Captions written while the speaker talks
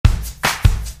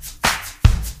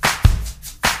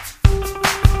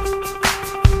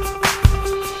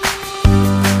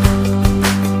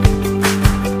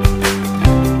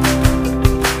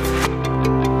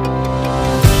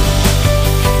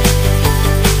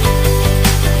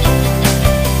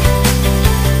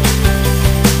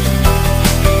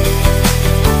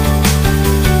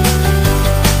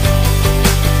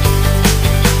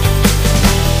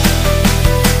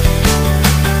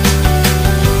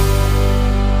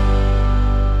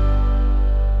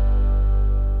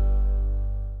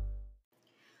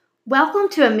Welcome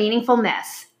to A Meaningful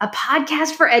Mess, a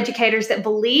podcast for educators that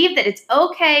believe that it's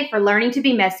okay for learning to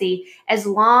be messy as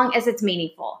long as it's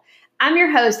meaningful. I'm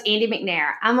your host, Andy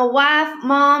McNair. I'm a wife,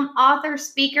 mom, author,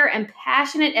 speaker, and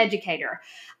passionate educator.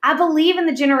 I believe in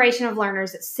the generation of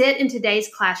learners that sit in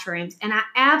today's classrooms, and I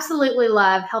absolutely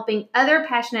love helping other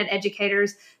passionate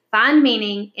educators find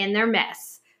meaning in their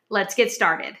mess. Let's get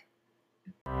started.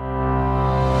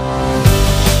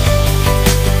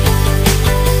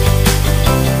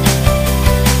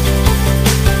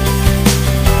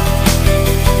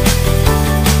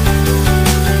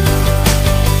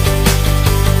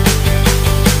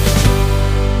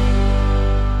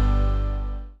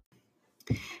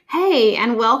 Hey,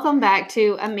 and welcome back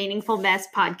to A Meaningful Mess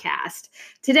podcast.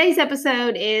 Today's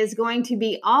episode is going to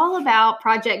be all about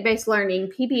project-based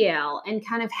learning, PBL, and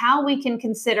kind of how we can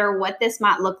consider what this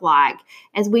might look like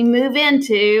as we move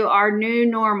into our new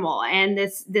normal and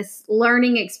this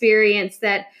learning experience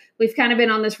that we've kind of been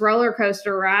on this roller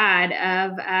coaster ride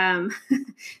of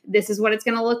this is what it's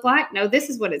going to look like. No, this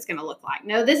is what it's going to look like.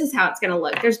 No, this is how it's going to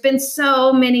look. There's been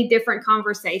so many different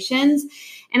conversations.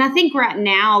 And I think right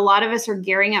now, a lot of us are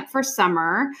gearing up for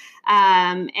summer.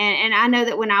 And I know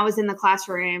that when I was in the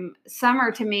classroom,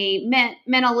 summer to me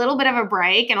meant a little bit of a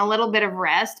break and a little bit of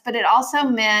rest, but it also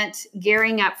meant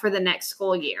gearing up for the next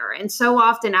school year. And so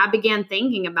often I began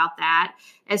thinking about that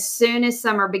as soon as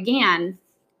summer began.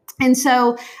 And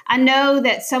so I know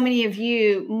that so many of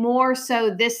you, more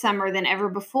so this summer than ever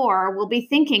before, will be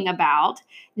thinking about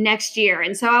next year.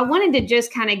 And so I wanted to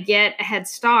just kind of get a head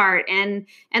start and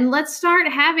let's start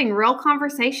having real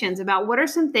conversations about what are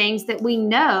some things that we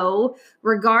know,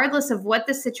 regardless of what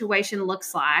the situation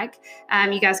looks like.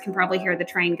 You guys can probably hear the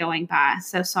train going by.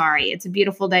 So sorry. It's a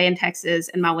beautiful day in Texas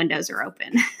and my windows are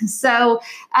open.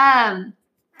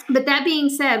 But that being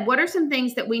said, what are some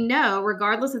things that we know,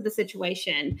 regardless of the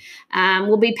situation,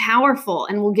 will be powerful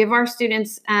and will give our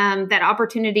students that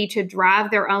opportunity to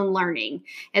drive their own learning?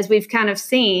 As we've kind of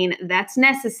seen, that's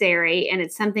necessary, and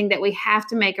it's something that we have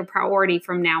to make a priority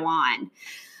from now on.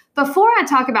 Before I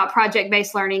talk about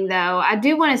project-based learning, though, I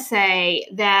do want to say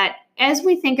that as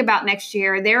we think about next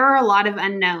year, there are a lot of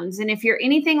unknowns. And if you're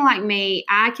anything like me,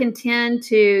 I can tend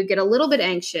to get a little bit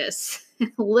anxious,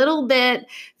 a little bit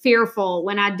fearful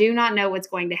when I do not know what's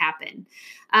going to happen.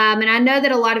 And I know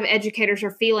that a lot of educators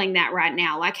are feeling that right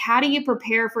now. Like, how do you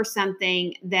prepare for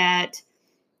something that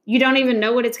you don't even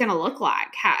know what it's going to look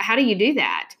like? How do you do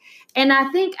that? And I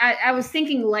think I was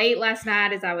thinking late last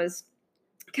night as I was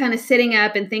kind of sitting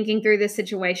up and thinking through this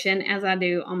situation, as I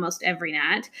do almost every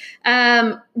night.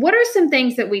 What are some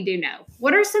things that we do know?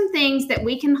 What are some things that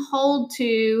we can hold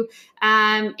to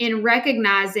in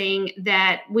recognizing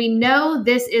that we know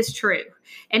this is true?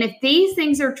 And if these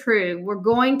things are true, we're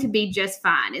going to be just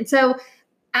fine. And so,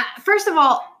 first of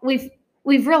all, we've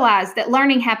realized that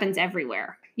learning happens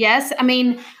everywhere. Yes. I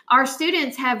mean, our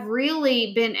students have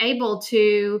really been able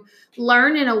to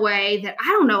learn in a way that I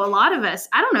don't know, a lot of us,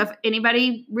 I don't know if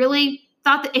anybody really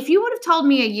thought that. If you would have told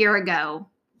me a year ago,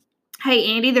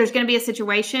 hey, Andy, there's going to be a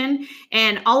situation,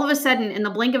 and all of a sudden, in the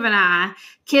blink of an eye,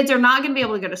 kids are not going to be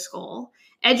able to go to school.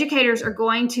 Educators are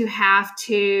going to have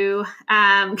to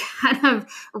kind of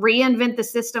reinvent the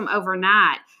system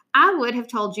overnight. I would have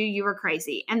told you were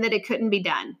crazy and that it couldn't be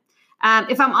done.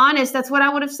 If I'm honest, that's what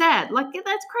I would have said. Like,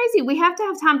 that's crazy. We have to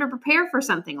have time to prepare for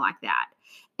something like that.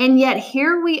 And yet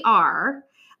here we are.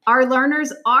 Our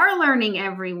learners are learning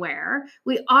everywhere.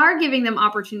 We are giving them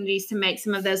opportunities to make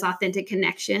some of those authentic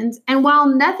connections. And while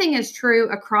nothing is true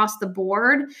across the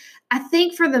board, I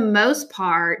think for the most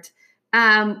part,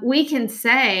 we can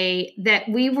say that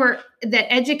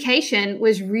that education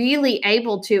was really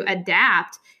able to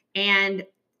adapt and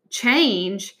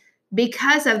change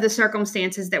because of the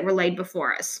circumstances that were laid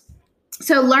before us.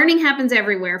 So learning happens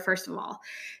everywhere, first of all.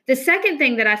 The second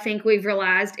thing that I think we've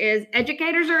realized is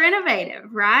educators are innovative,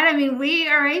 right? I mean, we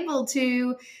are able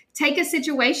to take a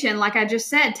situation, like I just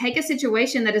said, take a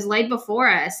situation that is laid before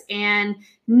us and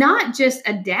not just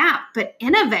adapt, but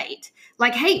innovate.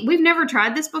 Like, hey, we've never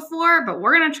tried this before, but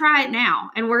we're going to try it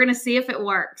now and we're going to see if it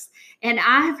works. And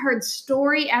I have heard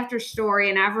story after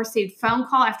story, and I've received phone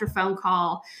call after phone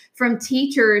call from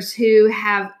teachers who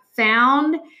have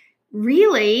found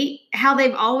really how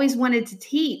they've always wanted to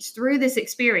teach through this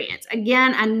experience.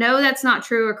 Again, I know that's not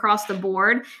true across the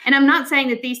board. And I'm not saying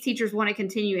that these teachers want to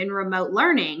continue in remote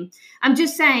learning. I'm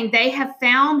just saying they have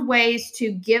found ways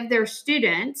to give their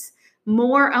students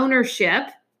more ownership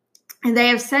And they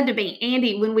have said to me,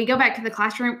 Andy, when we go back to the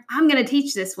classroom, I'm going to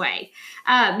teach this way.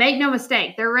 Make no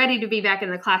mistake, they're ready to be back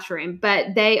in the classroom,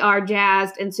 but they are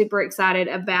jazzed and super excited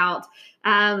about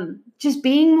just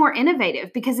being more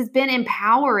innovative, because it's been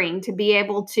empowering to be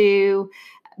able to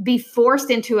be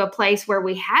forced into a place where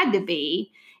we had to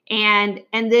be. And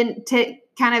then to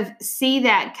kind of see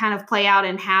that kind of play out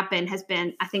and happen has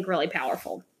been, I think, really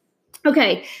powerful.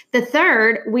 Okay, the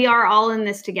third, we are all in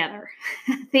this together.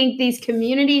 I think these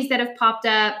communities that have popped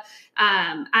up,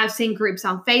 I've seen groups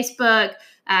on Facebook,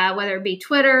 whether it be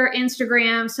Twitter,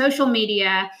 Instagram, social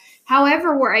media,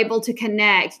 however we're able to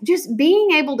connect, just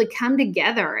being able to come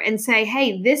together and say,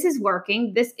 hey, this is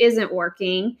working, this isn't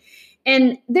working.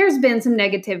 And there's been some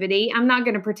negativity. I'm not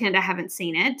going to pretend I haven't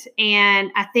seen it.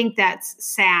 And I think that's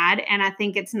sad, and I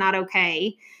think it's not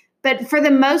okay. But for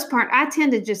the most part, I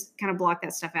tend to just kind of block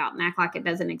that stuff out and act like it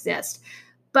doesn't exist.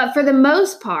 But for the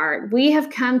most part, we have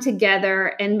come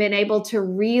together and been able to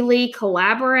really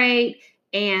collaborate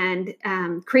and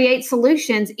create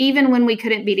solutions even when we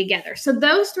couldn't be together. So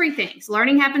those three things: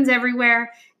 learning happens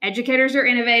everywhere, educators are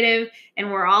innovative,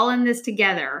 and we're all in this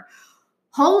together.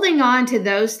 Holding on to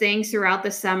those things throughout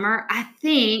the summer, I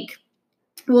think,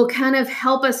 will kind of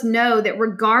help us know that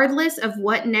regardless of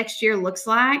what next year looks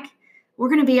like, we're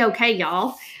going to be okay,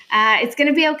 y'all. It's going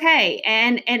to be okay.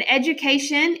 And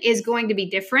education is going to be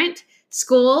different.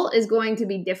 School is going to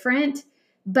be different,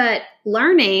 but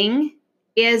learning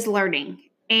is learning.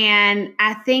 And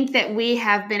I think that we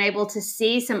have been able to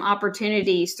see some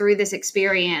opportunities through this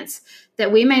experience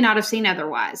that we may not have seen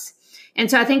otherwise. And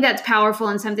so I think that's powerful,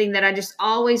 and something that I just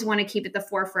always want to keep at the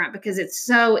forefront, because it's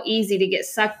so easy to get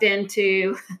sucked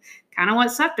into kind of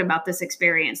what sucked about this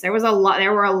experience. There were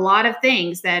a lot of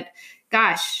things that,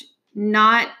 gosh,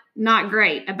 not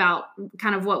great about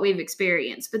kind of what we've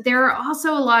experienced. But there are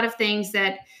also a lot of things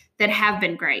that have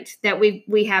been great, that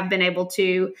we have been able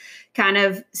to kind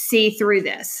of see through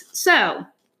this. So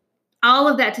all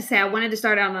of that to say, I wanted to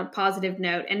start out on a positive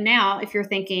note. And now, if you're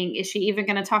thinking, is she even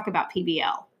going to talk about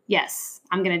PBL? Yes,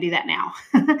 I'm going to do that now.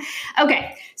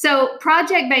 Okay, so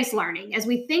project-based learning, as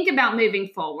we think about moving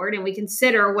forward and we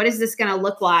consider what is this going to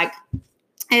look like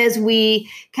as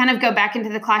we kind of go back into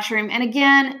the classroom. And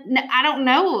again, I don't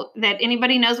know that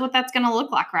anybody knows what that's going to look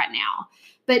like right now.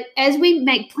 But as we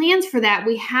make plans for that,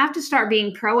 we have to start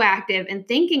being proactive and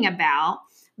thinking about,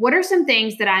 what are some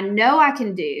things that I know I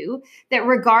can do that,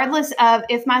 regardless of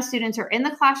if my students are in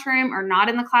the classroom or not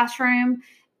in the classroom,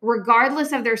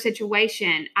 regardless of their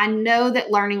situation, I know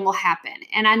that learning will happen,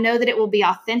 and I know that it will be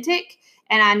authentic,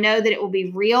 and I know that it will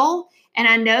be real, and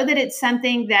I know that it's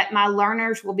something that my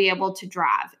learners will be able to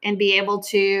drive and be able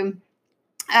to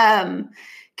kind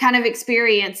of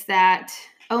experience that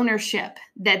ownership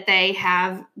that they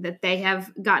have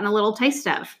gotten a little taste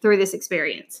of through this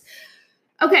experience.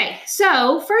 Okay,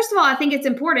 so first of all, I think it's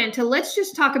important let's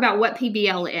just talk about what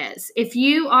PBL is. If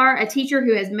you are a teacher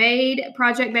who has made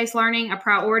project-based learning a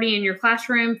priority in your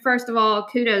classroom, first of all,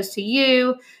 kudos to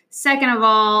you. Second of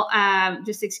all,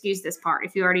 just excuse this part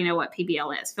if you already know what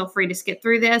PBL is. Feel free to skip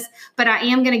through this, but I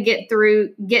am going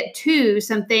to get to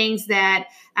some things that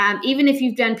even if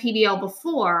you've done PBL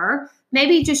before,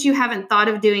 maybe just you haven't thought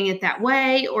of doing it that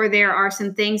way, or there are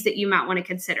some things that you might want to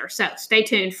consider. So stay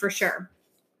tuned for sure.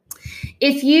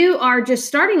 If you are just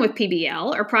starting with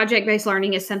PBL, or project-based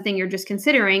learning is something you're just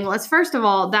considering, let's first of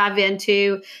all dive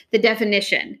into the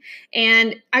definition.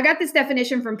 And I got this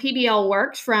definition from PBL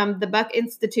Works from the Buck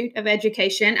Institute of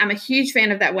Education. I'm a huge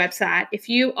fan of that website. If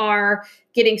you are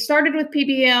getting started with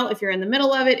PBL, if you're in the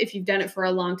middle of it, if you've done it for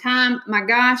a long time, my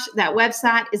gosh, that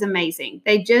website is amazing.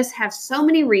 They just have so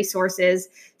many resources,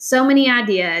 so many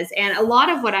ideas, and a lot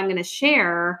of what I'm going to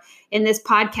share in this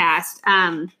podcast,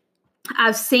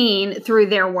 I've seen through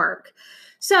their work.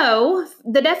 So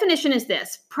the definition is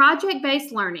this: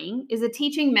 project-based learning is a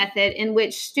teaching method in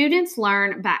which students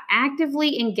learn by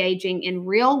actively engaging in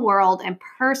real-world and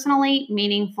personally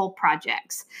meaningful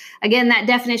projects. Again, that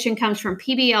definition comes from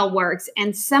PBL Works,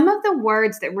 and some of the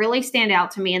words that really stand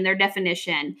out to me in their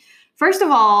definition, first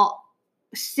of all,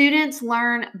 students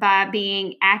learn by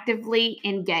being actively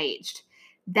engaged.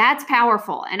 That's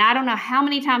powerful. And I don't know how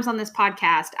many times on this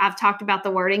podcast I've talked about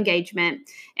the word engagement,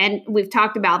 and we've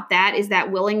talked about that is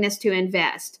that willingness to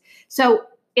invest. So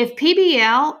if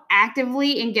PBL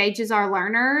actively engages our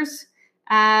learners,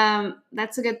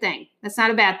 that's a good thing. That's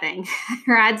not a bad thing,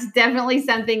 right? It's definitely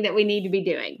something that we need to be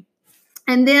doing.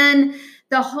 And then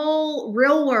the whole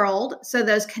real world, so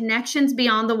those connections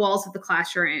beyond the walls of the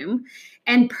classroom,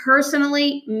 and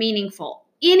personally meaningful.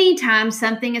 Anytime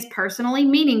something is personally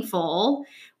meaningful,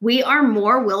 we are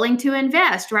more willing to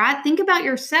invest, right? Think about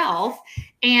yourself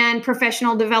and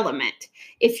professional development.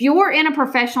 if you're in a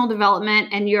professional development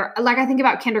and you're like, I think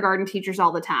about kindergarten teachers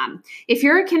all the time. If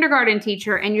you're a kindergarten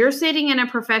teacher and you're sitting in a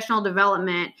professional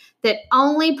development that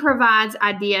only provides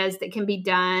ideas that can be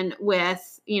done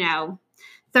with,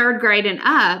 third grade and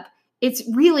up, it's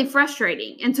really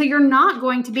frustrating. And so you're not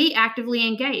going to be actively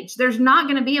engaged. There's not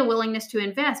going to be a willingness to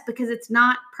invest because it's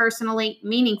not personally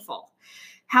meaningful.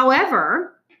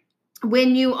 However,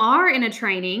 when you are in a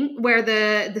training where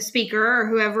the speaker or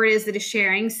whoever it is that is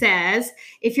sharing says,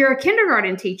 if you're a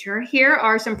kindergarten teacher, here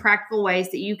are some practical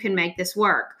ways that you can make this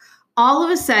work. All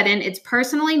of a sudden, it's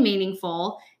personally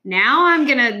meaningful. Now I'm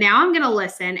gonna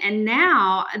listen, and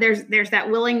now there's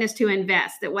that willingness to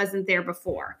invest that wasn't there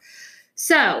before.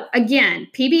 So again,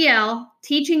 PBL,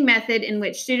 teaching method in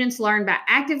which students learn by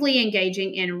actively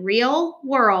engaging in real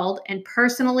world and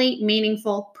personally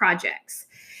meaningful projects.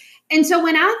 And so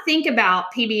when I think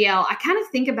about PBL, I kind of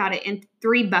think about it in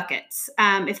three buckets,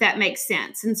 if that makes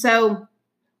sense. And so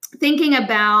thinking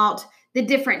about the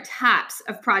different types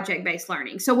of project-based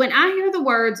learning. So when I hear the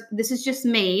words, this is just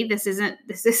me, this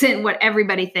isn't what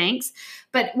everybody thinks,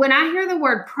 but when I hear the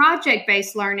word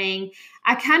project-based learning,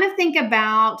 I kind of think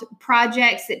about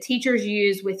projects that teachers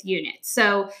use with units.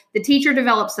 So the teacher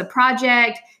develops the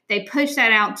project, they push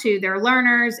that out to their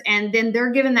learners, and then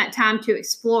they're given that time to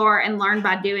explore and learn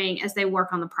by doing as they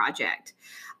work on the project.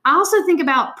 I also think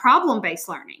about problem-based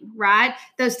learning, right?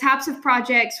 Those types of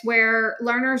projects where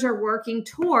learners are working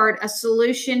toward a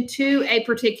solution to a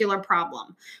particular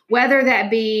problem, whether that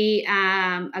be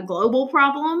a global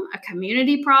problem, a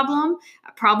community problem,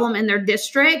 a problem in their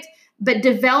district, but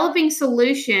developing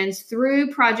solutions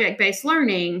through project-based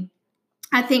learning.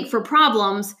 I think for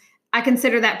problems, I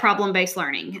consider that problem-based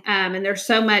learning. And there's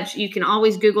so much, you can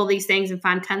always Google these things and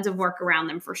find tons of work around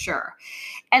them for sure.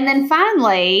 And then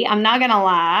finally, I'm not going to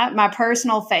lie, my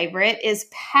personal favorite is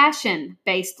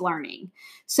passion-based learning.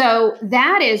 So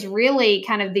that is really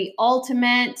kind of the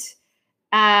ultimate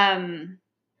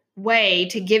way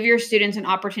to give your students an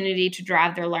opportunity to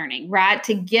drive their learning, right?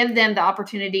 To give them the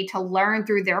opportunity to learn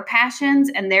through their passions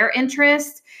and their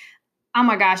interests. Oh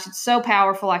my gosh, it's so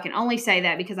powerful. I can only say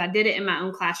that because I did it in my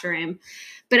own classroom.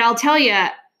 But I'll tell you,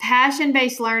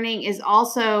 passion-based learning is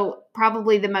also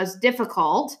probably the most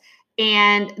difficult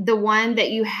and the one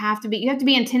that you have to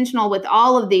be intentional with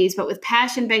all of these, but with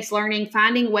passion-based learning,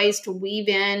 finding ways to weave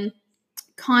in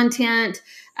content,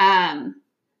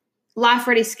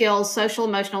 life-ready skills, social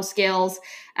emotional skills,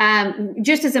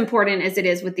 just as important as it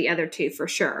is with the other two for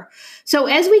sure. So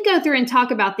as we go through and talk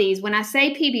about these, when I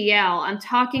say PBL, I'm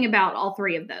talking about all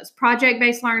three of those: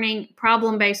 project-based learning,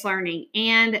 problem-based learning,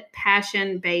 and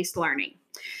passion-based learning.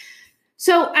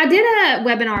 So I did a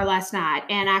webinar last night,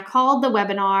 and I called the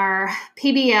webinar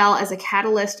PBL as a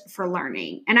catalyst for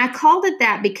learning. And I called it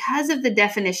that because of the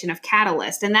definition of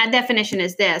catalyst. And that definition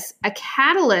is this: a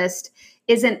catalyst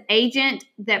is an agent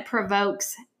that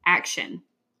provokes action.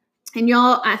 And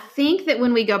y'all, I think that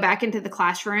when we go back into the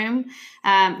classroom,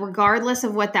 regardless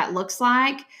of what that looks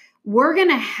like, we're going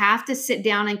to have to sit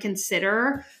down and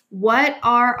consider, what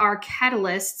are our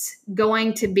catalysts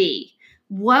going to be?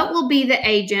 What will be the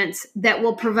agents that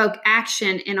will provoke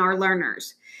action in our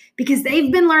learners? Because they've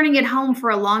been learning at home for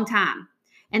a long time,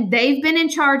 and they've been in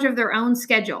charge of their own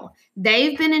schedule.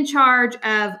 They've been in charge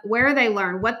of where they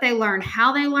learn, what they learn,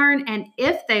 how they learn, and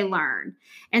if they learn.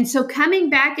 And so coming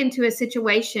back into a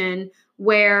situation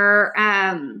where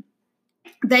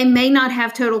they may not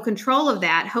have total control of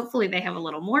that, hopefully they have a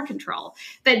little more control,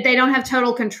 but they don't have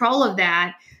total control of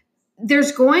that,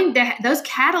 those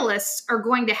catalysts are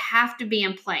going to have to be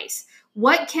in place.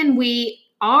 What can we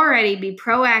already be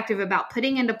proactive about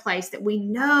putting into place that we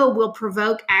know will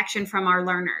provoke action from our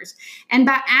learners? And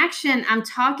by action, I'm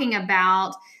talking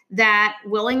about that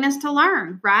willingness to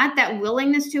learn, right? That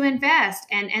willingness to invest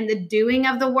and the doing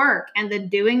of the work and the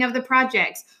doing of the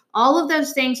projects. All of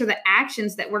those things are the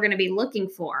actions that we're going to be looking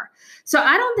for. So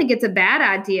I don't think it's a bad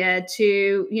idea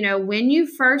to, when you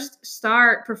first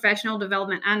start professional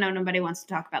development, I know nobody wants to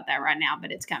talk about that right now,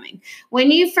 but it's coming.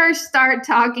 When you first start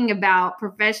talking about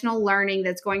professional learning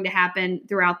that's going to happen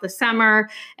throughout the summer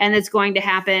and that's going to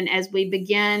happen as we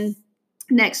begin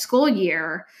next school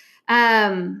year,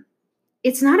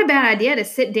 it's not a bad idea to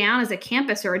sit down as a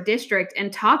campus or a district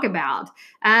and talk about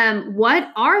what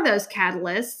are those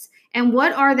catalysts and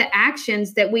what are the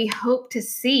actions that we hope to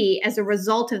see as a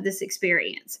result of this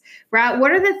experience, right?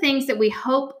 What are the things that we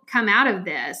hope come out of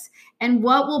this, and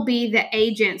what will be the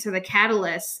agents or the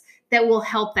catalysts that will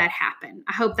help that happen?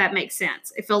 I hope that makes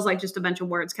sense. It feels like just a bunch of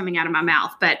words coming out of my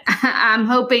mouth, but I'm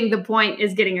hoping the point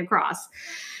is getting across.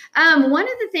 One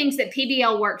of the things that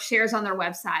PBL Work shares on their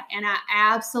website, and I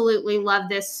absolutely love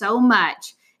this so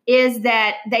much, is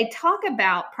that they talk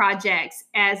about projects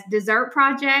as dessert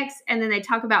projects, and then they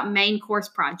talk about main course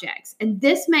projects. And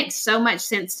this makes so much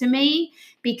sense to me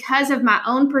because of my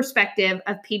own perspective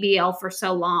of PBL for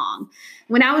so long.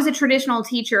 When I was a traditional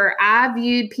teacher, I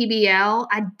viewed PBL,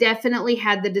 I definitely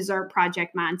had the dessert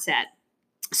project mindset.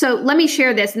 So let me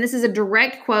share this, and this is a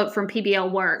direct quote from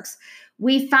PBL Works.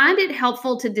 We find it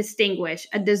helpful to distinguish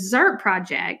a dessert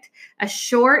project, a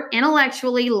short,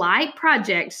 intellectually light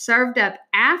project served up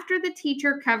after the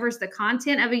teacher covers the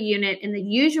content of a unit in the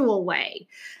usual way,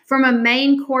 from a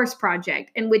main course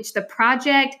project in which the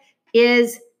project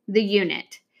is the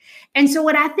unit. And so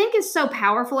what I think is so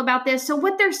powerful about this, so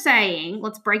what they're saying,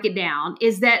 let's break it down,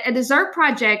 is that a dessert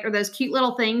project are those cute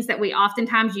little things that we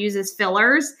oftentimes use as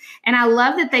fillers. And I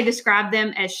love that they describe them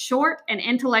as short and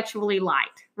intellectually light,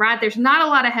 right? There's not a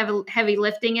lot of heavy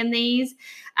lifting in these.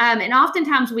 And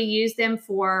oftentimes we use them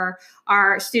for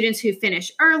our students who finish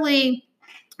early,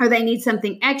 or they need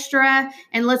something extra.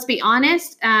 And let's be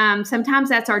honest, sometimes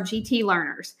that's our GT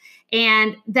learners.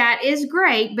 And that is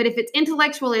great, but if it's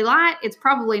intellectually light, it's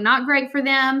probably not great for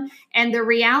them. And the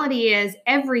reality is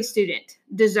every student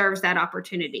deserves that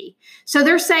opportunity. So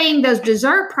they're saying those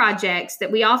dessert projects that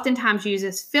we oftentimes use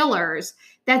as fillers,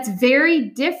 that's very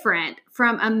different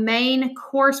from a main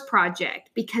course project,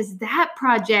 because that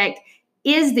project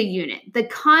is the unit, the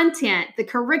content, the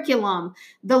curriculum,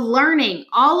 the learning,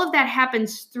 all of that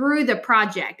happens through the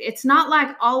project. It's not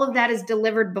like all of that is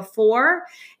delivered before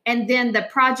and then the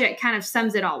project kind of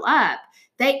sums it all up.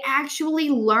 They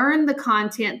actually learn the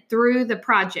content through the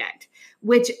project,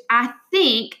 which I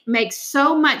think makes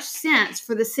so much sense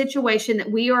for the situation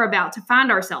that we are about to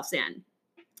find ourselves in.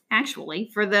 Actually,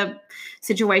 for the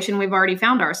situation we've already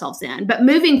found ourselves in. But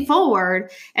moving forward,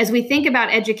 as we think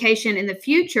about education in the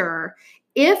future,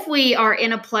 if we are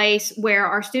in a place where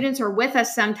our students are with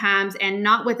us sometimes and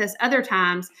not with us other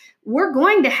times, we're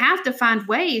going to have to find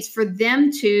ways for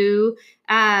them to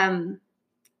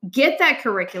get that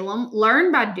curriculum,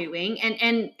 learn by doing,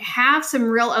 and have some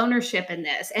real ownership in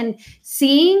this. And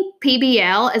seeing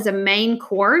PBL as a main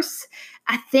course,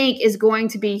 I think, is going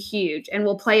to be huge and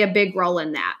will play a big role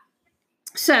in that.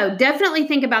 So definitely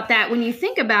think about that. When you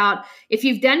think about if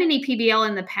you've done any PBL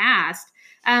in the past,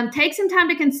 take some time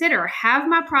to consider, have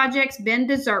my projects been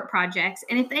dessert projects?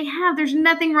 And if they have, there's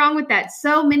nothing wrong with that.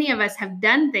 So many of us have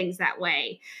done things that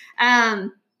way.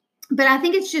 But I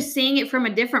think it's just seeing it from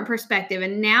a different perspective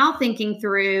and now thinking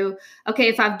through, okay,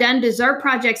 if I've done dessert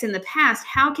projects in the past,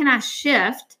 how can I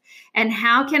shift and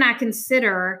how can I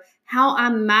consider how I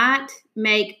might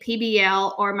make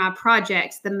PBL or my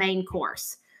projects the main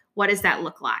course? What does that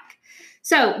look like?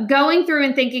 So going through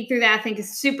and thinking through that, I think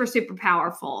is super, super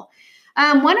powerful.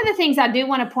 One of the things I do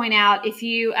want to point out, if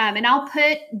you, and I'll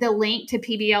put the link to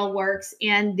PBL Works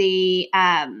in the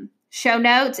show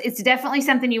notes. It's definitely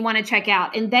something you want to check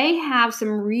out. And they have some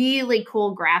really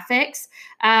cool graphics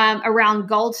around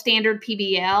gold standard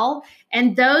PBL.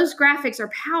 And those graphics are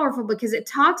powerful because it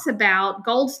talks about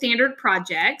gold standard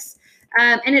projects.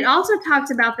 And it also talks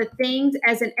about the things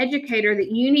as an educator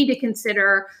that you need to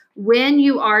consider when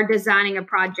you are designing a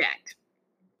project.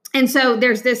 And so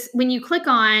there's this, when you click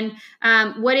on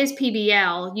what is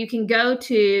PBL, you can go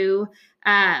to,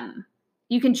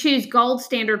 you can choose gold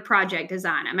standard project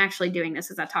design. I'm actually doing this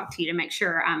as I talk to you to make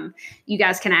sure you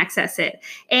guys can access it.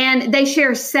 And they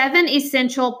share 7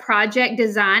 essential project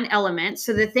design elements.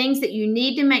 So the things that you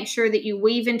need to make sure that you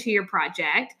weave into your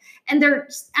project. And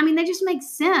they just make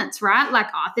sense, right? Like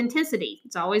authenticity.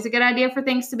 It's always a good idea for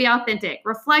things to be authentic.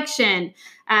 Reflection.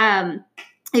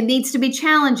 It needs to be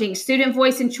challenging, student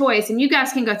voice and choice. And you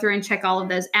guys can go through and check all of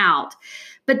those out.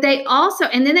 But they also,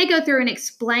 and then they go through and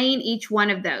explain each one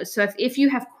of those. So if you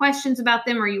have questions about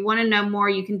them or you want to know more,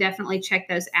 you can definitely check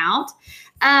those out.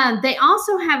 They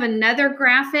also have another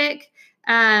graphic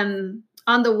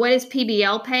on the What is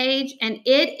PBL page, and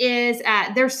it is,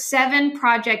 there's 7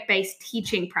 project-based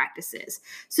teaching practices.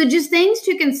 So just things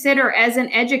to consider as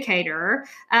an educator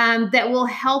that will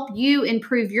help you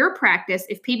improve your practice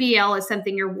if PBL is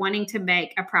something you're wanting to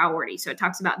make a priority. So it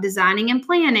talks about designing and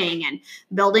planning and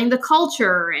building the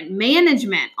culture and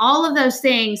management, all of those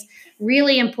things,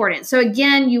 really important. So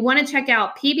again, you want to check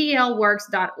out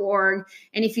pblworks.org.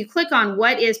 And if you click on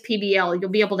What is PBL,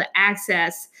 you'll be able to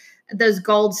access those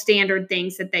gold standard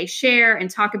things that they share and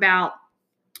talk about.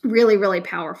 Really, really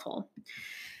powerful.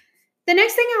 The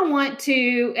next thing I want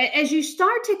to, as you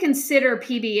start to consider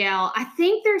PBL, I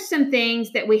think there's some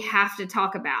things that we have to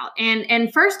talk about.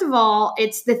 And first of all,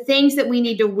 it's the things that we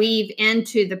need to weave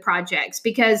into the projects,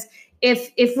 because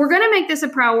if we're going to make this a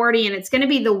priority and it's going to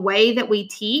be the way that we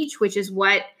teach, which is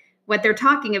what what they're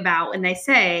talking about when they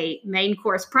say main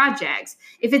course projects.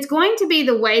 If it's going to be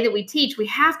the way that we teach, we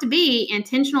have to be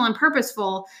intentional and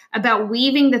purposeful about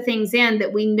weaving the things in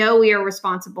that we know we are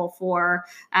responsible for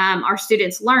our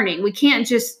students learning. We can't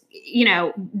just,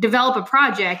 develop a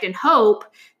project and hope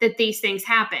that these things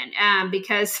happen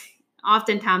because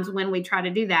oftentimes when we try to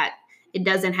do that, it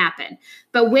doesn't happen.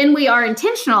 But when we are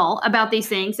intentional about these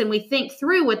things and we think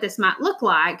through what this might look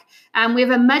like, we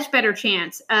have a much better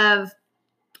chance of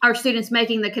our students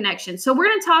making the connection. So we're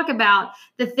going to talk about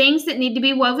the things that need to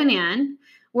be woven in.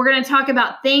 We're going to talk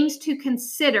about things to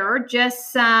consider,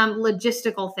 just some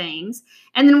logistical things.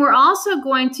 And then we're also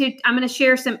I'm going to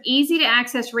share some easy to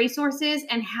access resources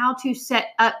and how to set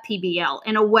up PBL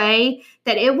in a way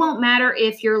that it won't matter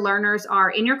if your learners are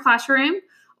in your classroom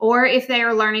or if they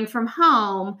are learning from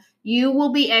home. You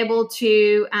will be able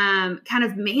to kind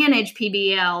of manage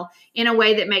PBL in a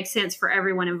way that makes sense for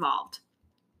everyone involved.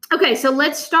 Okay, so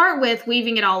let's start with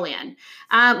weaving it all in.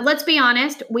 Let's be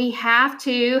honest, we have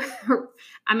to,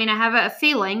 I have a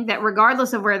feeling that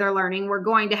regardless of where they're learning, we're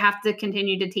going to have to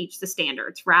continue to teach the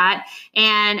standards, right?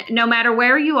 And no matter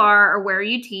where you are or where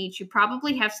you teach, you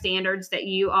probably have standards that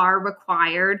you are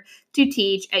required to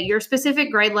teach at your specific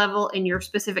grade level in your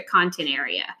specific content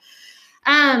area.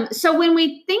 So when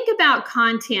we think about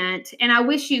content, and I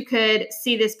wish you could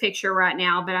see this picture right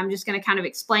now, but I'm just going to kind of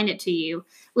explain it to you.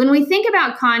 When we think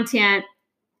about content,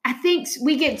 I think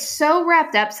we get so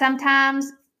wrapped up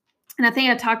sometimes, and I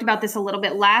think I talked about this a little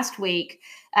bit last week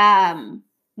when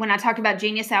I talked about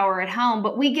Genius Hour at home,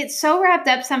 but we get so wrapped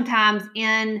up sometimes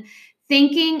in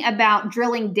thinking about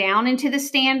drilling down into the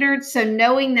standards, so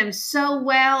knowing them so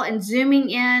well and zooming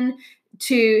in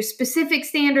to specific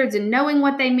standards and knowing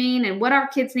what they mean and what our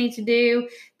kids need to do,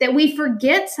 that we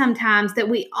forget sometimes that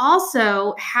we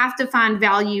also have to find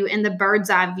value in the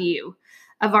bird's eye view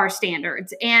of our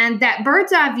standards. And that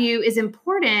bird's eye view is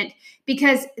important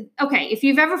because, okay, if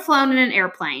you've ever flown in an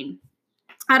airplane,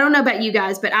 I don't know about you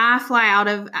guys, but I fly out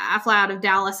of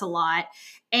Dallas a lot,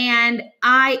 and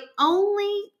I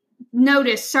only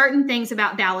notice certain things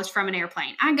about Dallas from an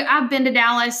airplane. I've been to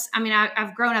Dallas.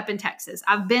 I've grown up in Texas.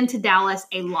 I've been to Dallas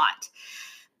a lot.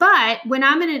 But when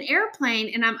I'm in an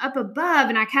airplane and I'm up above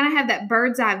and I kind of have that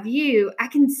bird's eye view, I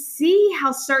can see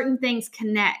how certain things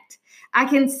connect. I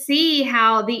can see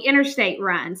how the interstate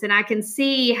runs, and I can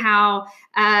see how,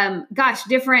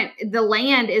 different the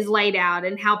land is laid out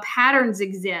and how patterns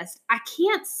exist. I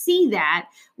can't see that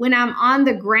when I'm on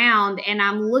the ground and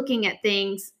I'm looking at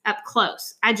things up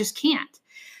close. I just can't.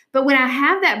 But when I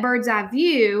have that bird's eye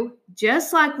view,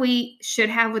 just like we should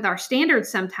have with our standards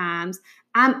sometimes,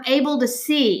 I'm able to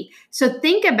see. So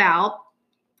think about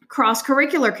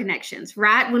cross-curricular connections,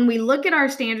 right? When we look at our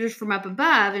standards from up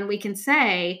above and we can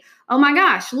say, oh my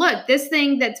gosh, look, this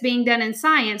thing that's being done in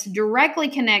science directly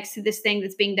connects to this thing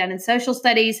that's being done in social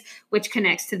studies, which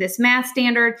connects to this math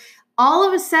standard. All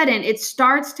of a sudden, it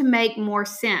starts to make more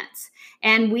sense.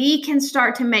 And we can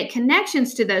start to make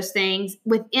connections to those things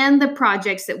within the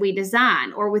projects that we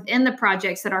design or within the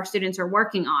projects that our students are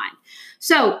working on.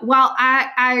 So while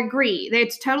I agree that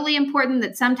it's totally important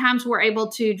that sometimes we're able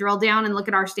to drill down and look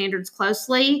at our standards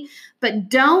closely, but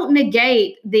don't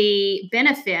negate the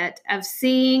benefit of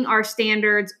seeing our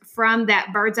standards from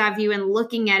that bird's eye view and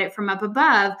looking at it from up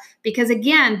above, because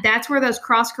again, that's where those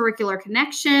cross-curricular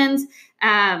connections,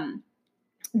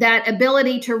 that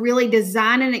ability to really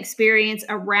design an experience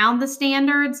around the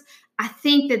standards, I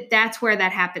think that's where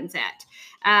that happens at.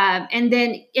 And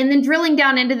then drilling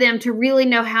down into them to really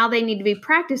know how they need to be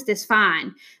practiced is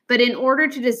fine. But in order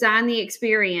to design the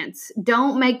experience,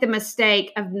 don't make the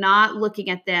mistake of not looking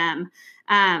at them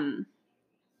kind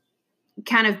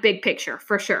of big picture,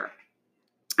 for sure.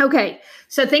 Okay,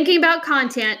 so thinking about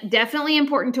content, definitely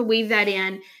important to weave that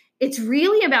in. It's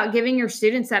really about giving your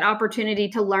students that opportunity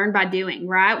to learn by doing,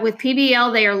 right? With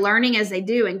PBL, they are learning as they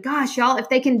do. And gosh, y'all, if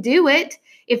they can do it,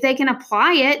 if they can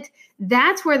apply it,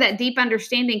 that's where that deep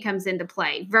understanding comes into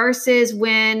play versus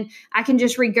when I can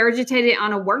just regurgitate it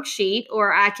on a worksheet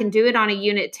or I can do it on a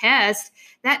unit test.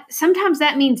 That sometimes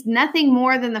that means nothing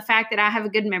more than the fact that I have a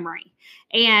good memory.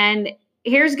 And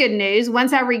here's good news.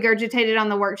 Once I regurgitate it on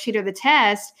the worksheet or the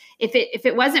test, if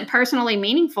it wasn't personally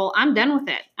meaningful, I'm done with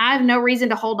it. I have no reason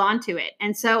to hold on to it.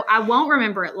 And so I won't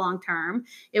remember it long term.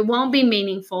 It won't be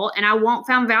meaningful and I won't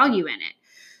find value in it.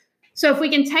 So if we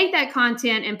can take that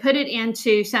content and put it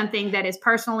into something that is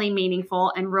personally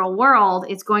meaningful and real world,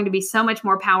 it's going to be so much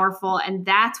more powerful. And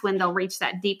that's when they'll reach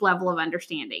that deep level of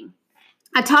understanding.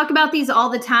 I talk about these all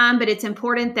the time, but it's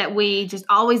important that we just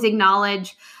always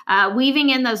acknowledge weaving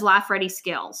in those life ready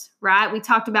skills, right? We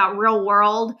talked about real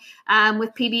world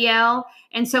with PBL.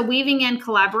 And so weaving in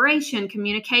collaboration,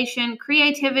 communication,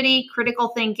 creativity, critical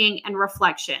thinking, and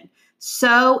reflection.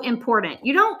 So important.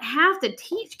 You don't have to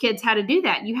teach kids how to do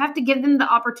that. You have to give them the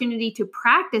opportunity to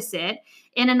practice it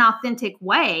in an authentic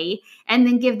way and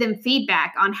then give them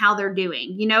feedback on how they're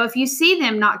doing. You know, if you see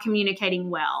them not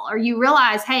communicating well, or you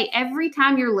realize, hey, every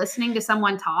time you're listening to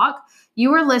someone talk,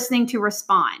 you are listening to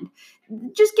respond.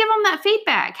 Just give them that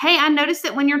feedback. Hey, I noticed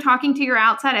that when you're talking to your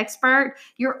outside expert,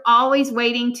 you're always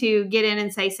waiting to get in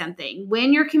and say something.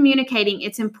 When you're communicating,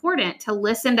 it's important to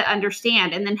listen to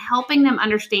understand and then helping them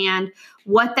understand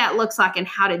what that looks like and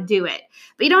how to do it.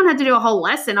 But you don't have to do a whole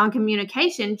lesson on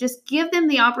communication. Just give them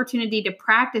the opportunity to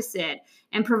practice it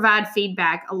and provide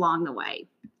feedback along the way.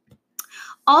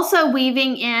 Also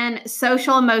weaving in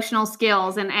social emotional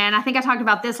skills. And I think I talked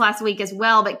about this last week as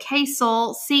well, but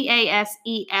CASEL,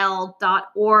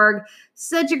 CASEL.org,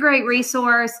 such a great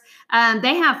resource.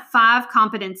 They have 5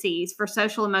 competencies for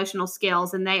social emotional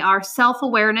skills, and they are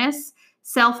self-awareness,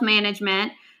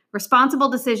 self-management, responsible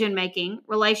decision-making,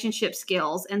 relationship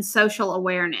skills, and social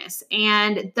awareness.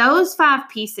 And those 5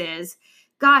 pieces,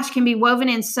 gosh, can be woven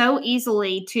in so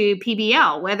easily to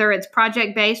PBL, whether it's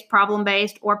project-based,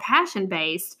 problem-based, or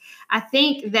passion-based. I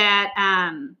think that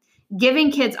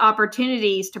giving kids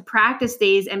opportunities to practice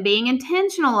these and being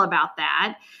intentional about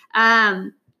that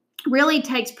really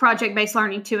takes project-based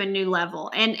learning to a new level.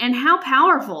 And how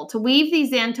powerful to weave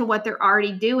these into what they're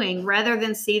already doing rather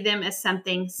than see them as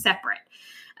something separate.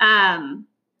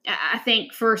 I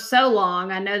think for so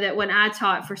long, I know that when I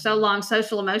taught for so long,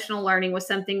 social emotional learning was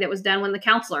something that was done when the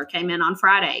counselor came in on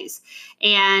Fridays.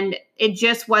 And it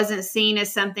just wasn't seen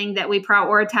as something that we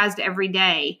prioritized every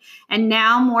day. And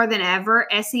now more than ever,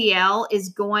 SEL is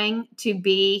going to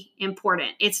be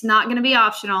important. It's not going to be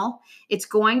optional. It's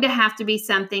going to have to be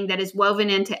something that is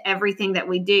woven into everything that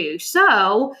we do.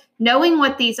 So knowing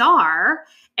what these are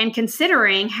and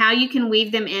considering how you can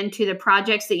weave them into the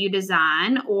projects that you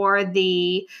design or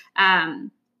the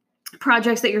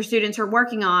projects that your students are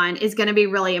working on is going to be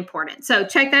really important. So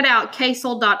check that out,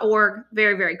 casel.org.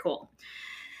 Very, very cool.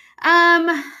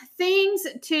 Things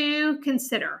to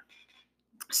consider.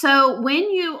 So when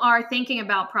you are thinking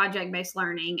about project-based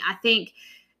learning, I think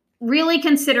really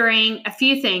considering a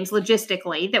few things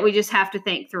logistically that we just have to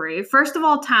think through. First of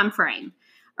all, time frame.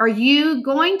 Are you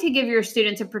going to give your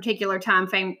students a particular time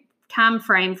frame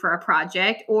for a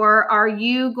project, or are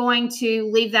you going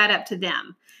to leave that up to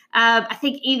them? I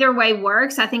think either way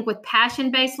works. I think with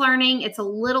passion-based learning, it's a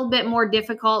little bit more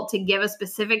difficult to give a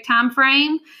specific time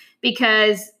frame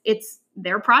because it's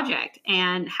their project.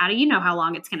 And how do you know how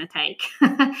long it's going to take?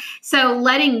 So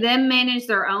letting them manage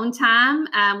their own time,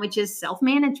 which is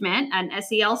self-management, an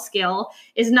SEL skill,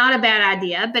 is not a bad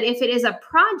idea. But if it is a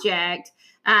project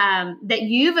that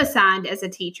you've assigned as a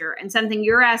teacher and something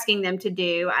you're asking them to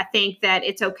do, I think that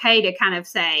it's okay to kind of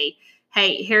say,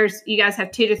 hey, you guys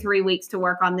have 2 to 3 weeks to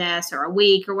work on this, or a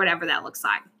week, or whatever that looks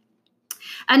like.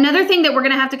 Another thing that we're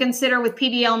going to have to consider with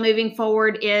PBL moving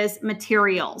forward is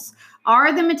materials.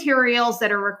 Are the materials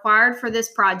that are required for this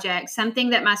project something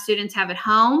that my students have at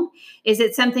home? Is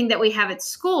it something that we have at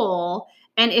school?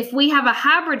 And if we have a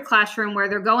hybrid classroom where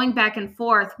they're going back and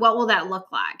forth, what will that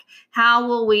look like? How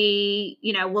will we,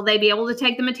 will they be able to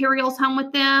take the materials home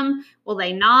with them? Will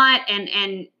they not?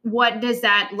 And what does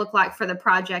that look like for the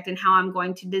project and how I'm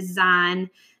going to design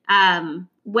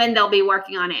when they'll be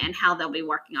working on it and how they'll be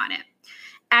working on it?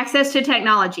 Access to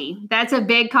technology. That's a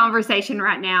big conversation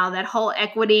right now. That whole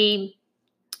equity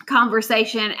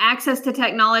conversation. Access to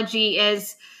technology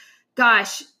is,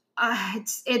 gosh,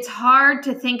 it's hard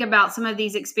to think about some of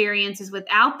these experiences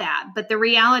without that. But the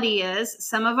reality is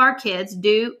some of our kids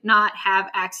do not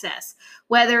have access,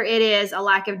 whether it is a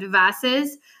lack of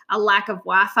devices, a lack of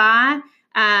Wi-Fi.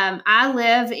 I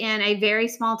live in a very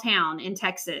small town in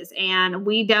Texas, and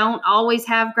we don't always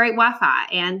have great Wi-Fi.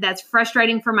 And that's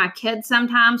frustrating for my kids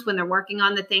sometimes when they're working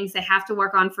on the things they have to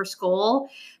work on for school.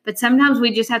 But sometimes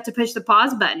we just have to push the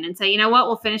pause button and say, you know what,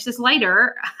 we'll finish this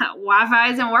later.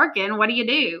 Wi-Fi isn't working. What do you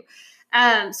do?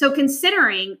 So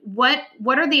considering what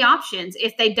are the options?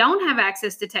 If they don't have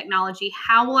access to technology,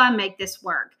 how will I make this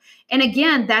work? And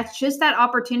again, that's just that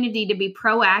opportunity to be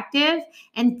proactive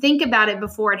and think about it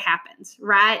before it happens,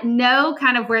 right? Know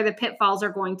kind of where the pitfalls are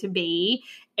going to be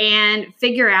and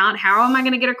figure out how am I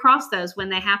going to get across those when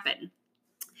they happen.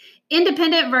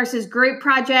 Independent versus group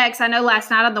projects. I know last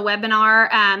night on the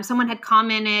webinar, someone had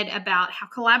commented about how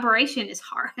collaboration is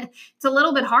hard. It's a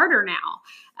little bit harder now.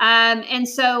 And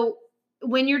so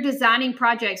when you're designing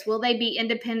projects, will they be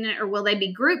independent or will they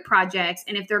be group projects?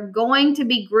 And if they're going to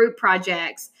be group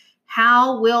projects,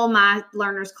 how will my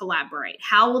learners collaborate?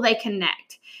 How will they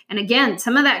connect? And again,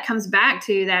 some of that comes back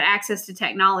to that access to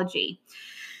technology.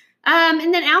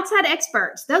 And then outside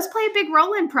experts, those play a big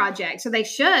role in projects. So they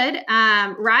should,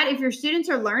 right? If your students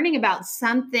are learning about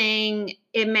something,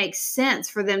 it makes sense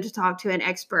for them to talk to an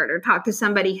expert or talk to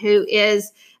somebody who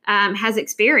has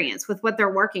experience with what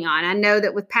they're working on. I know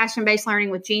that with passion-based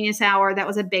learning with Genius Hour, that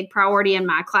was a big priority in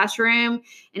my classroom,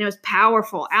 and it was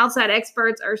powerful. Outside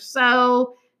experts are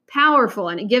so powerful,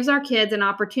 and it gives our kids an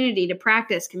opportunity to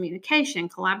practice communication,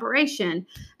 collaboration,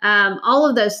 all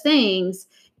of those things.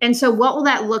 And so what will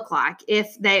that look like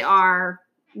if they are,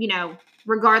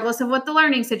 regardless of what the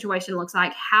learning situation looks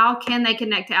like, how can they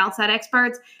connect to outside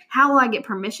experts? How will I get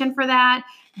permission for that?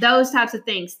 Those types of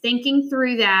things, thinking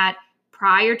through that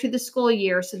prior to the school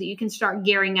year so that you can start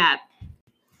gearing up.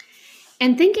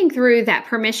 And thinking through that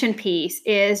permission piece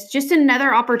is just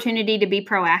another opportunity to be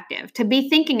proactive, to be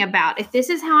thinking about if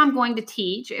this is how I'm going to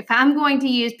teach, if I'm going to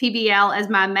use PBL as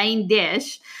my main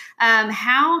dish,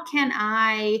 how can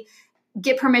I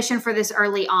get permission for this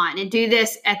early on and do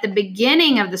this at the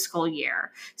beginning of the school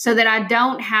year so that I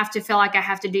don't have to feel like I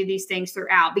have to do these things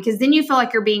throughout, because then you feel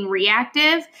like you're being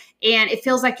reactive and it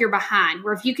feels like you're behind.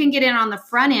 Where if you can get in on the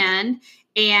front end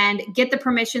and get the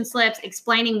permission slips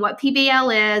explaining what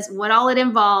PBL is, what all it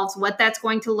involves, what that's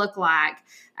going to look like,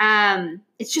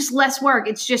 it's just less work.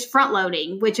 It's just front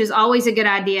loading, which is always a good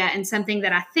idea and something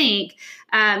that I think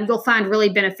you'll find really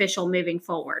beneficial moving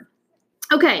forward.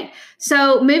 Okay,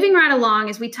 so moving right along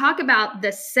as we talk about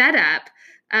the setup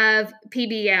of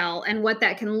PBL and what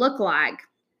that can look like,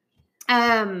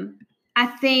 I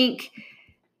think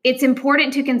it's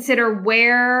important to consider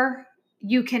where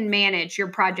you can manage your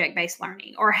project-based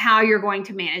learning or how you're going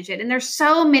to manage it. And there's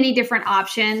so many different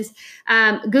options.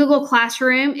 Google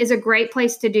Classroom is a great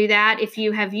place to do that. If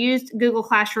you have used Google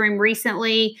Classroom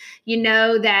recently, you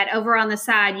know that over on the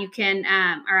side you can,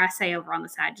 or I say over on the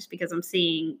side just because I'm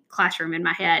seeing Classroom in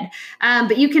my head,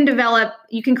 but you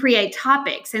can create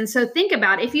topics. And so think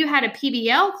about if you had a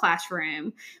PBL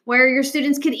classroom where your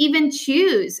students could even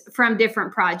choose from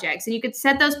different projects, and you could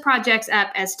set those projects up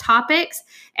as topics,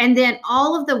 and then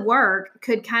all of the work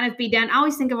could kind of be done. I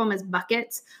always think of them as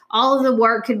buckets. All of the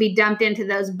work could be dumped into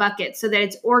those buckets so that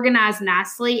it's organized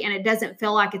nicely and it doesn't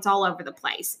feel like it's all over the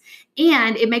place.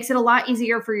 And it makes it a lot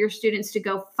easier for your students to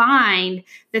go find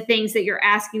the things that you're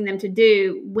asking them to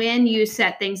do when you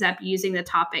set things up using the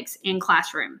topics in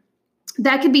Classroom.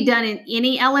 That could be done in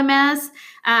any LMS.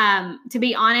 To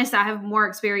be honest, I have more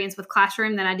experience with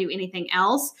Classroom than I do anything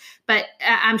else, but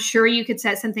I'm sure you could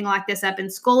set something like this up in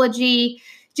Schoology.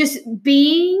 Just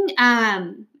being,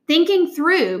 thinking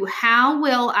through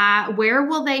where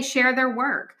will they share their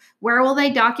work? Where will they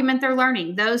document their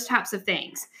learning? Those types of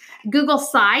things. Google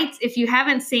Sites, if you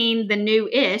haven't seen the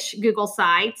new-ish Google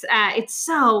Sites, it's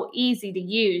so easy to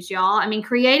use, y'all. I mean,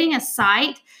 creating a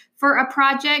site for a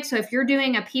project. So if you're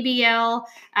doing a PBL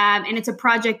and it's a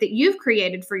project that you've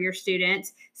created for your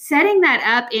students, setting that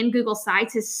up in Google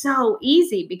Sites is so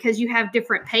easy because you have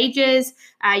different pages.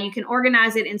 You can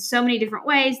organize it in so many different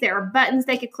ways. There are buttons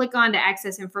they could click on to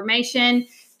access information.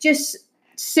 Just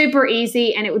super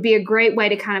easy. And it would be a great way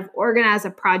to kind of organize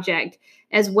a project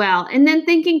as well. And then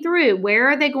thinking through where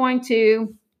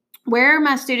are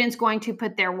my students going to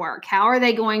put their work? How are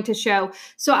they going to show?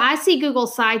 So I see Google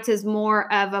Sites as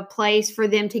more of a place for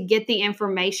them to get the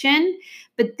information,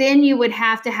 but then you would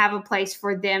have to have a place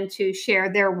for them to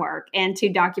share their work and to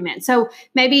document. So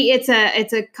maybe it's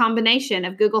a combination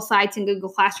of Google Sites and Google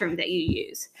Classroom that you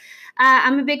use.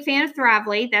 I'm a big fan of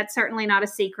Thrively. That's certainly not a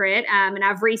secret. And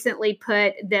I've recently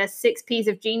put the 6 Ps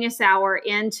of Genius Hour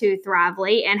into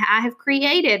Thrively, and I have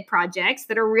created projects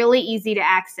that are really easy to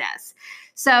access.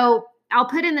 So I'll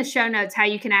put in the show notes how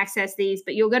you can access these,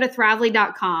 but you'll go to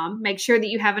thrively.com, make sure that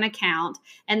you have an account,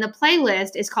 and the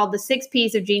playlist is called the 6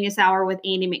 Ps of Genius Hour with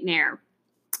Andy McNair.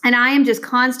 And I am just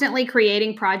constantly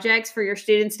creating projects for your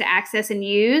students to access and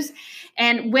use.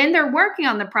 And when they're working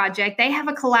on the project, they have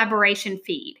a collaboration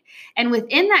feed. And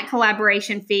within that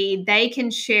collaboration feed, they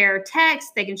can share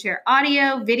text, they can share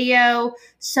audio, video,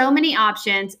 so many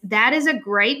options. That is a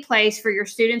great place for your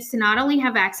students to not only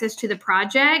have access to the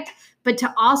project, but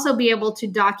to also be able to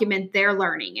document their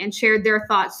learning and share their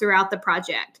thoughts throughout the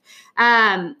project.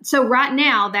 So right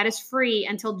now, that is free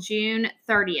until June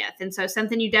 30th. And so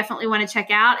something you definitely want to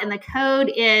check out. And the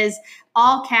code is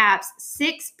all caps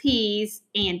 6 Ps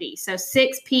Andy. So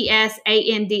 6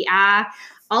 PSANDI.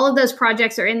 All of those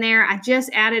projects are in there. I just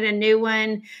added a new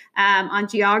one on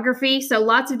geography. So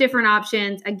lots of different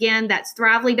options. Again, that's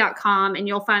thrively.com, and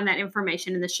you'll find that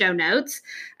information in the show notes.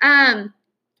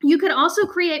 You could also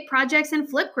create projects in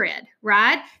Flipgrid,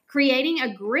 right? Creating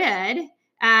a grid.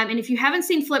 And if you haven't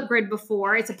seen Flipgrid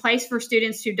before, it's a place for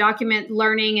students to document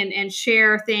learning and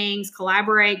share things,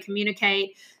 collaborate,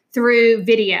 communicate through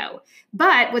video.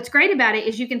 But what's great about it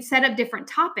is you can set up different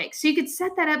topics. So you could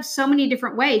set that up so many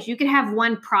different ways. You could have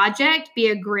one project be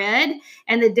a grid,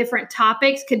 and the different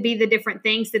topics could be the different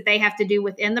things that they have to do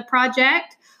within the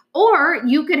project. Or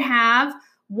you could have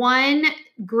one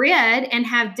grid and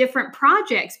have different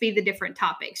projects be the different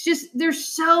topics. Just there's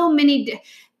so many.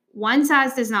 One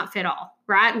size does not fit all,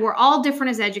 right? We're all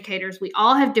different as educators. We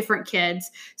all have different kids.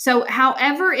 So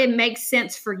however it makes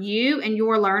sense for you and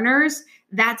your learners,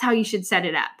 that's how you should set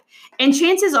it up. And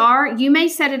chances are you may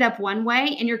set it up one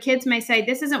way and your kids may say,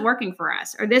 this isn't working for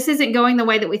us, or this isn't going the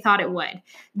way that we thought it would.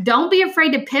 Don't be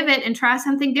afraid to pivot and try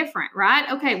something different, right?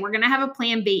 Okay, we're going to have a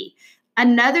plan B.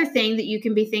 Another thing that you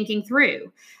can be thinking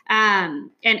through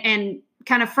and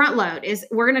kind of front load is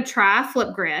we're going to try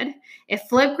Flipgrid. If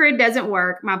Flipgrid doesn't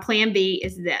work, my plan B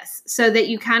is this, so that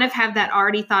you kind of have that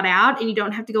already thought out and you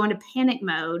don't have to go into panic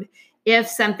mode if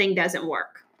something doesn't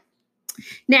work.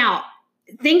 Now,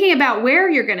 thinking about where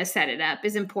you're going to set it up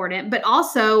is important, but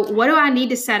also what do I need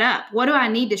to set up? What do I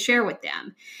need to share with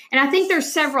them? And I think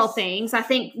there's several things. I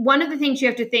think one of the things you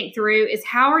have to think through is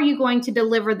how are you going to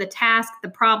deliver the task, the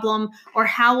problem, or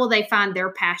how will they find their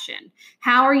passion?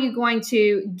 How are you going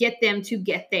to get them to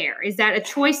get there? Is that a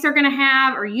choice they're going to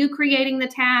have? Are you creating the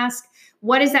task?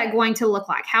 What is that going to look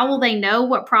like? How will they know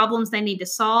what problems they need to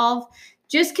solve?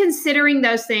 Just considering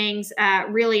those things,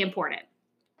 really important.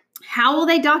 How will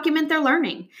they document their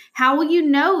learning? How will you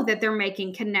know that they're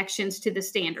making connections to the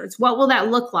standards? What will that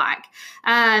look like?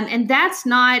 And that's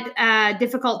not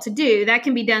difficult to do. That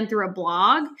can be done through a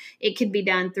blog. It could be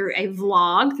done through a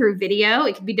vlog, through video.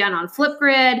 It could be done on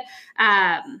Flipgrid.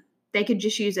 They could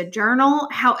just use a journal,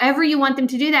 however you want them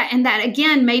to do that. And that,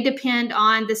 again, may depend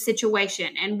on the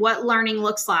situation and what learning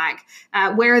looks like,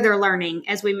 where they're learning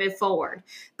as we move forward.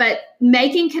 But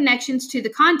making connections to the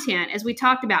content, as we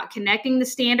talked about, connecting the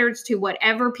standards to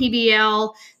whatever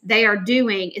PBL they are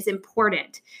doing is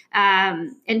important.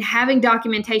 And having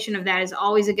documentation of that is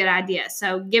always a good idea.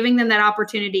 So giving them that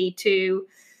opportunity to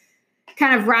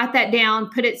kind of write that down,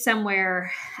 put it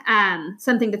somewhere,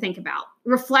 something to think about.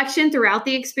 Reflection throughout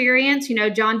the experience. You know,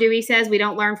 John Dewey says we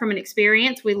don't learn from an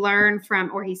experience, we learn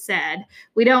from, or he said,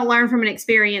 we don't learn from an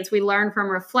experience, we learn from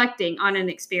reflecting on an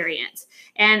experience.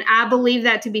 And I believe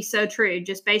that to be so true,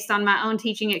 just based on my own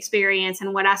teaching experience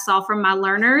and what I saw from my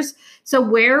learners. So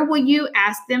where will you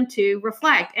ask them to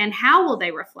reflect, and how will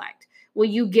they reflect? Will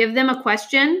you give them a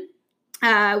question?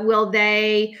 Will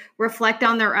they reflect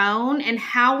on their own? And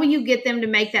how will you get them to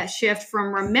make that shift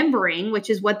from remembering, which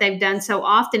is what they've done so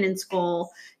often in school,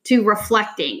 to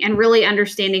reflecting and really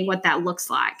understanding what that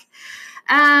looks like?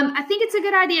 I think it's a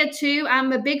good idea, too.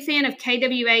 I'm a big fan of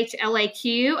KWH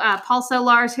LAQ. Paul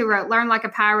Solars, who wrote Learn Like a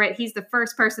Pirate, he's the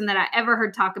first person that I ever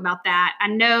heard talk about that. I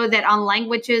know that on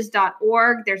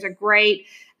languages.org, there's a great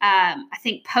I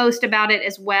think post about it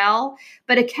as well.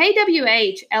 But a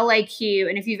KWH LAQ,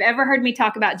 and if you've ever heard me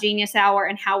talk about Genius Hour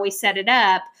and how we set it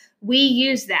up, we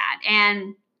use that.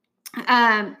 And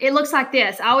it looks like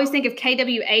this. I always think of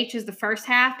KWH as the first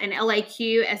half and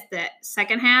LAQ as the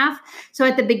second half. So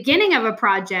at the beginning of a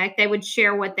project, they would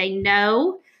share what they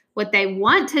know, what they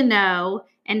want to know,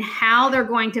 and how they're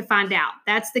going to find out.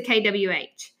 That's the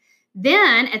KWH.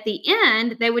 Then at the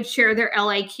end, they would share their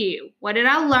LAQ. What did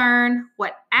I learn?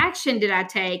 What action did I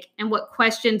take? And what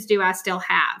questions do I still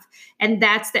have? And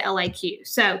that's the LAQ.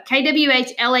 So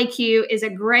KWH LAQ is a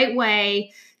great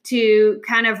way to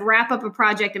kind of wrap up a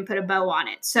project and put a bow on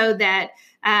it so that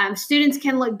students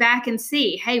can look back and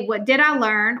see, hey, what did I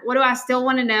learn? What do I still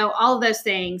want to know? All of those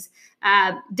things.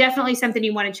 Definitely something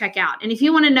you want to check out. And if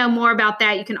you want to know more about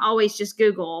that, you can always just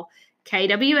Google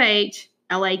KWH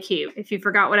LAQ. If you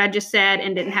forgot what I just said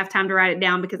and didn't have time to write it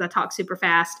down because I talk super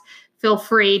fast, feel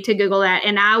free to Google that.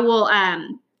 And I will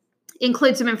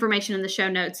include some information in the show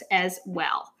notes as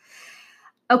well.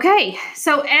 Okay,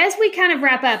 so as we kind of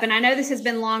wrap up, and I know this has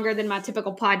been longer than my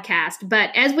typical podcast, but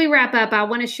as we wrap up, I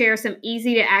want to share some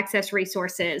easy to access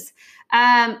resources.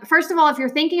 First of all, if you're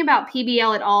thinking about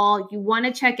PBL at all, you want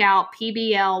to check out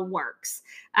PBL Works.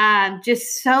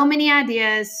 Just so many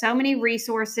ideas, so many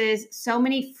resources, so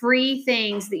many free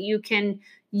things that you can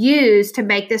use to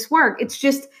make this work. It's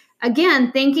just,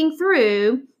 again, thinking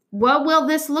through what will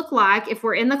this look like if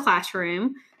we're in the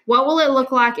classroom? What will it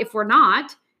look like if we're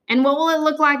not? And what will it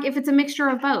look like if it's a mixture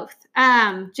of both?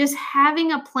 Just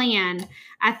having a plan,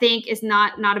 I think, is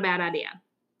not a bad idea.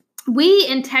 We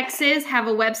in Texas have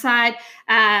a website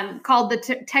called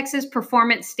the Texas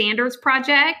Performance Standards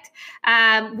Project.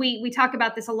 We talk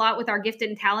about this a lot with our gifted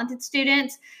and talented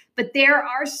students, but there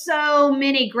are so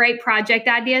many great project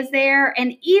ideas there.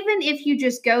 And even if you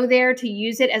just go there to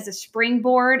use it as a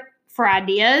springboard for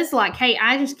ideas, like, hey,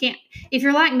 I just can't, if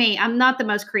you're like me, I'm not the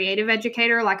most creative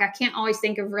educator. Like, I can't always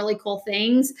think of really cool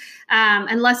things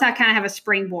unless I kind of have a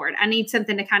springboard. I need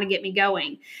something to kind of get me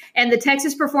going. And the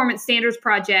Texas Performance Standards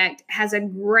Project has a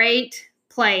great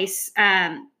place,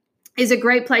 is a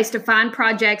great place to find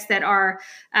projects that are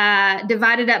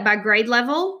divided up by grade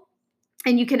level.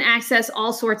 And you can access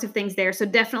all sorts of things there. So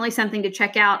definitely something to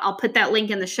check out. I'll put that link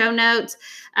in the show notes.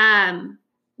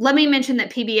 Let me mention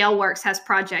that PBL Works has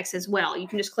projects as well. You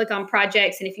can just click on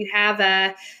projects, and if you have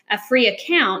a free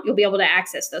account, you'll be able to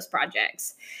access those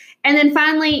projects. And then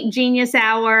finally, Genius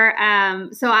Hour.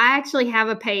 So I actually have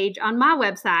a page on my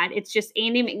website. It's just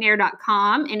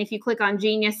andymcnair.com. And if you click on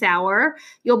Genius Hour,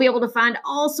 you'll be able to find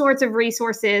all sorts of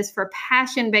resources for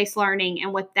passion-based learning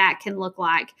and what that can look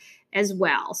like as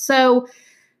well. So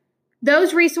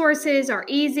those resources are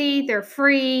easy. They're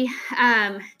free.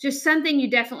 Just something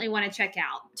you definitely want to check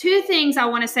out. 2 things I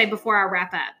want to say before I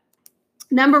wrap up.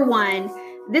 Number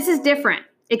 1, this is different.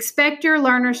 Expect your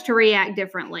learners to react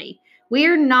differently. We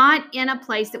are not in a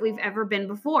place that we've ever been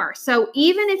before. So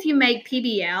even if you make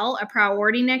PBL a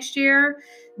priority next year,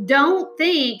 don't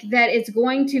think that it's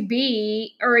going to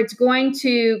be, or it's going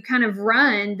to kind of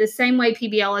run the same way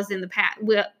PBL has in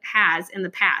the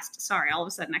past. Sorry, all of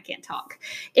a sudden I can't talk.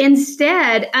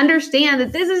 Instead, understand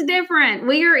that this is different.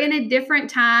 We are in a different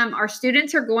time. Our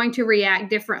students are going to react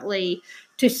differently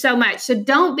to so much. So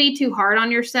don't be too hard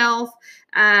on yourself.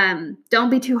 Don't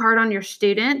be too hard on your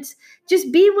students.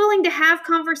 Just be willing to have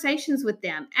conversations with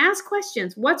them. Ask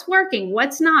questions. What's working?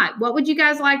 What's not? What would you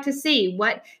guys like to see?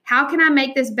 How can I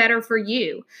make this better for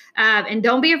you? And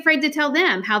don't be afraid to tell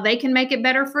them how they can make it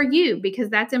better for you, because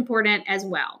that's important as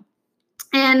well.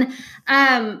 And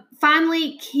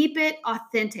finally, keep it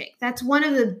authentic. That's one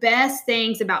of the best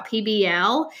things about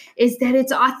PBL, is that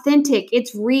it's authentic.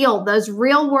 It's real. Those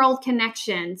real world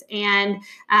connections and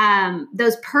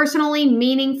those personally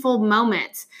meaningful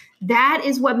moments. That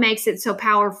is what makes it so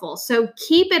powerful. So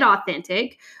keep it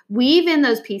authentic. Weave in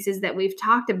those pieces that we've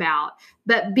talked about,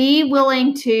 but be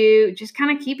willing to just kind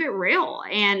of keep it real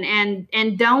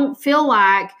and don't feel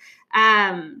like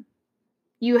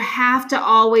you have to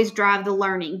always drive the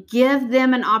learning. Give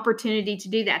them an opportunity to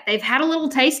do that. They've had a little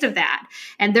taste of that,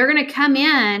 and they're going to come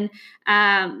in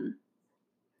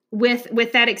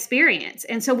with that experience.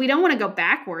 And so we don't want to go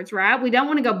backwards, right? We don't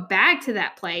want to go back to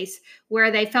that place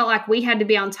where they felt like we had to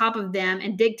be on top of them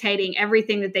and dictating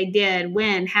everything that they did,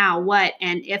 when, how, what,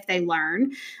 and if they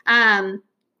learn.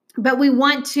 But we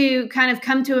want to kind of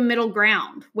come to a middle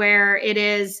ground where it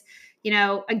is,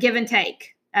 a give and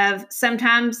take of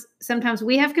sometimes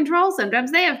we have control,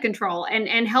 sometimes they have control,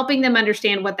 and helping them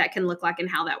understand what that can look like and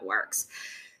how that works.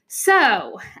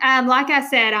 So, like I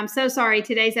said, I'm so sorry.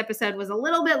 Today's episode was a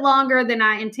little bit longer than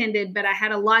I intended, but I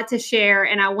had a lot to share,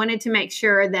 and I wanted to make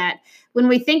sure that when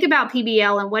we think about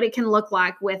PBL and what it can look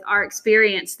like with our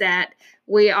experience, that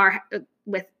we are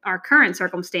with our current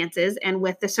circumstances and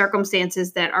with the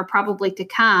circumstances that are probably to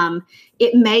come,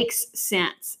 it makes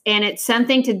sense. And it's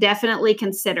something to definitely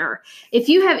consider. If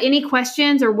you have any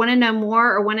questions or want to know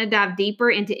more or want to dive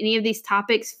deeper into any of these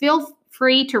topics, feel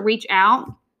free to reach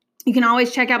out. You can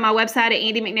always check out my website at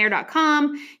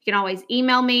andymcnair.com. You can always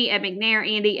email me at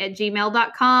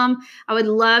mcnairandy@gmail.com. I would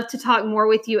love to talk more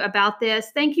with you about this.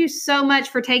 Thank you so much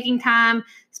for taking time,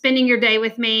 spending your day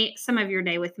with me, some of your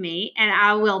day with me, and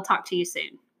I will talk to you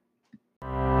soon.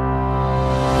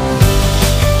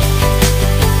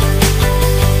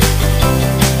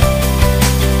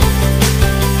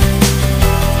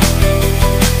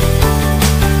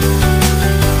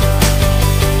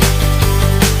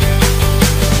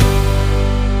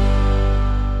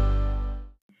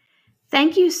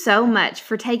 Thank you so much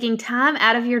for taking time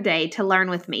out of your day to learn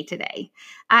with me today.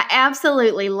 I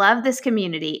absolutely love this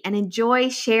community and enjoy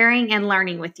sharing and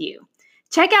learning with you.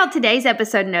 Check out today's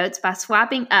episode notes by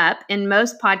swiping up in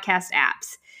most podcast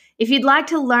apps. If you'd like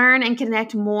to learn and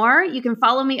connect more, you can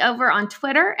follow me over on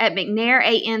Twitter at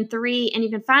McNairAN3, and you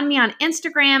can find me on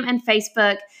Instagram and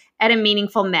Facebook at A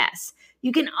Meaningful Mess.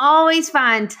 You can always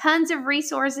find tons of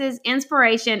resources,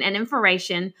 inspiration, and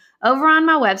information over on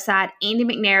my website,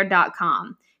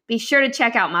 andymcnair.com. Be sure to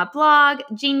check out my blog,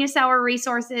 Genius Hour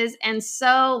resources, and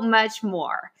so much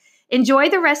more. Enjoy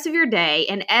the rest of your day,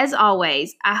 and as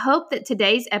always, I hope that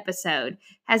today's episode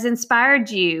has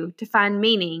inspired you to find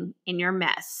meaning in your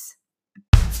mess.